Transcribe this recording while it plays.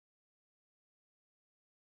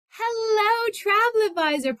Hello, Travel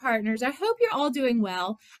Advisor partners. I hope you're all doing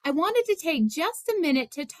well. I wanted to take just a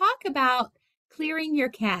minute to talk about clearing your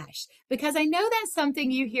cache because I know that's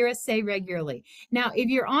something you hear us say regularly. Now, if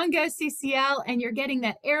you're on GoCCL and you're getting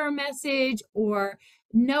that error message or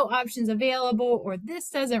no options available or this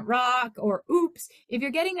doesn't rock or oops, if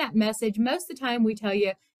you're getting that message, most of the time we tell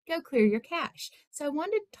you, go clear your cache. So I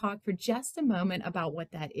wanted to talk for just a moment about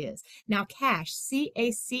what that is. Now, cache,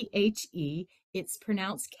 C-A-C-H-E, it's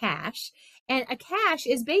pronounced cache. And a cache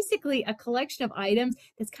is basically a collection of items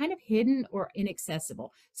that's kind of hidden or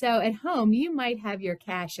inaccessible. So at home, you might have your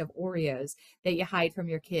cache of Oreos that you hide from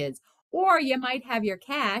your kids. Or you might have your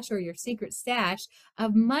cache or your secret stash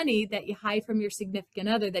of money that you hide from your significant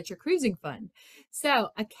other that's your cruising fund. So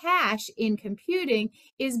a cache in computing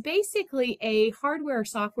is basically a hardware or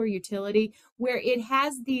software utility where it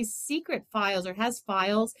has these secret files or has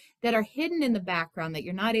files that are hidden in the background that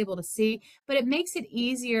you're not able to see, but it makes it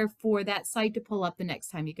easier for that site to pull up the next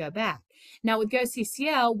time you go back. Now with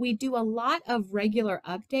GoCCL, we do a lot of regular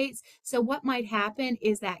updates. So what might happen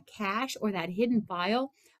is that cache or that hidden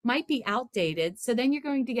file might be outdated, so then you're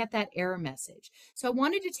going to get that error message. So I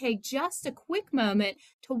wanted to take just a quick moment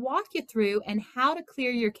to walk you through and how to clear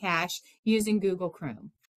your cache using Google Chrome.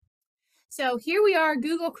 So here we are,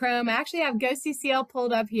 Google Chrome. I actually have GoCCL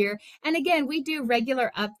pulled up here. And again, we do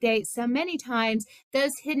regular updates. So many times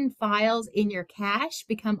those hidden files in your cache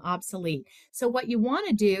become obsolete. So what you want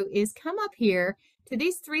to do is come up here to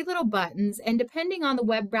these three little buttons, and depending on the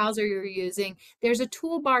web browser you're using, there's a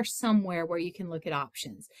toolbar somewhere where you can look at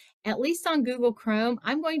options. At least on Google Chrome,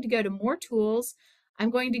 I'm going to go to More Tools. I'm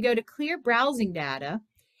going to go to Clear Browsing Data.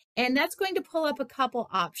 And that's going to pull up a couple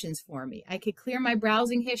options for me. I could clear my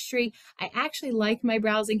browsing history. I actually like my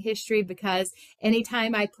browsing history because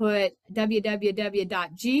anytime I put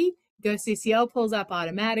www.g, GoCCL pulls up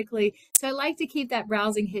automatically. So I like to keep that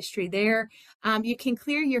browsing history there. You can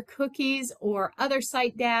clear your cookies or other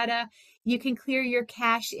site data. You can clear your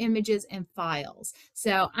cache images and files.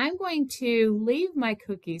 So I'm going to leave my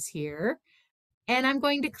cookies here and I'm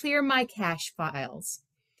going to clear my cache files.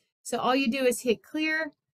 So all you do is hit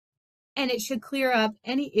clear, and it should clear up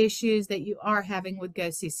any issues that you are having with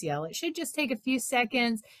GoCCL. It should just take a few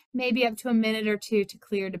seconds, maybe up to a minute or two to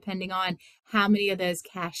clear, depending on how many of those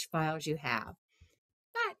cache files you have.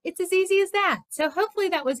 But it's as easy as that. So hopefully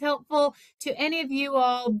that was helpful to any of you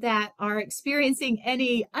all that are experiencing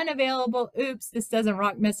any unavailable, oops, this doesn't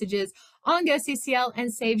rock messages on GoCCL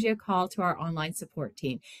and saves you a call to our online support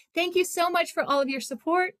team. Thank you so much for all of your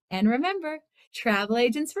support. And remember, travel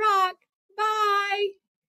agents rock. Bye.